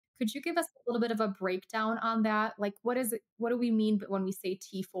Could you give us a little bit of a breakdown on that? Like, what is it? What do we mean when we say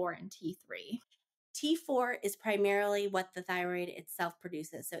T4 and T3? T4 is primarily what the thyroid itself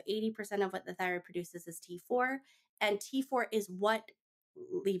produces. So 80% of what the thyroid produces is T4. And T4 is what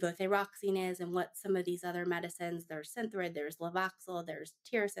levothyroxine is and what some of these other medicines, there's Synthroid, there's Levoxyl, there's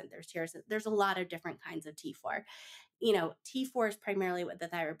Tirosint, there's a lot of different kinds of T4. T4 is primarily what the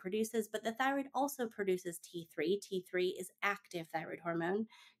thyroid produces, but the thyroid also produces T3. T3 is active thyroid hormone.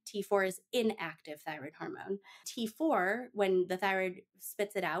 T4 is inactive thyroid hormone. T4, when the thyroid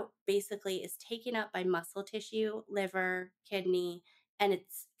spits it out, basically is taken up by muscle tissue, liver, kidney, and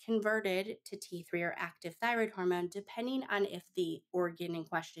it's converted to T3 or active thyroid hormone, depending on if the organ in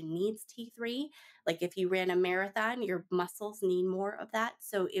question needs T3. Like if you ran a marathon, your muscles need more of that.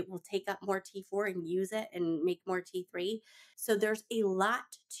 So it will take up more T4 and use it and make more T3. So there's a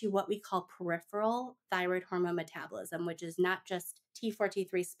lot to what we call peripheral thyroid hormone metabolism, which is not just T4,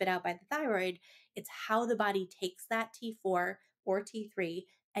 T3 spit out by the thyroid. It's how the body takes that T4 or T3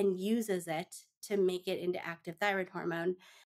 and uses it to make it into active thyroid hormone.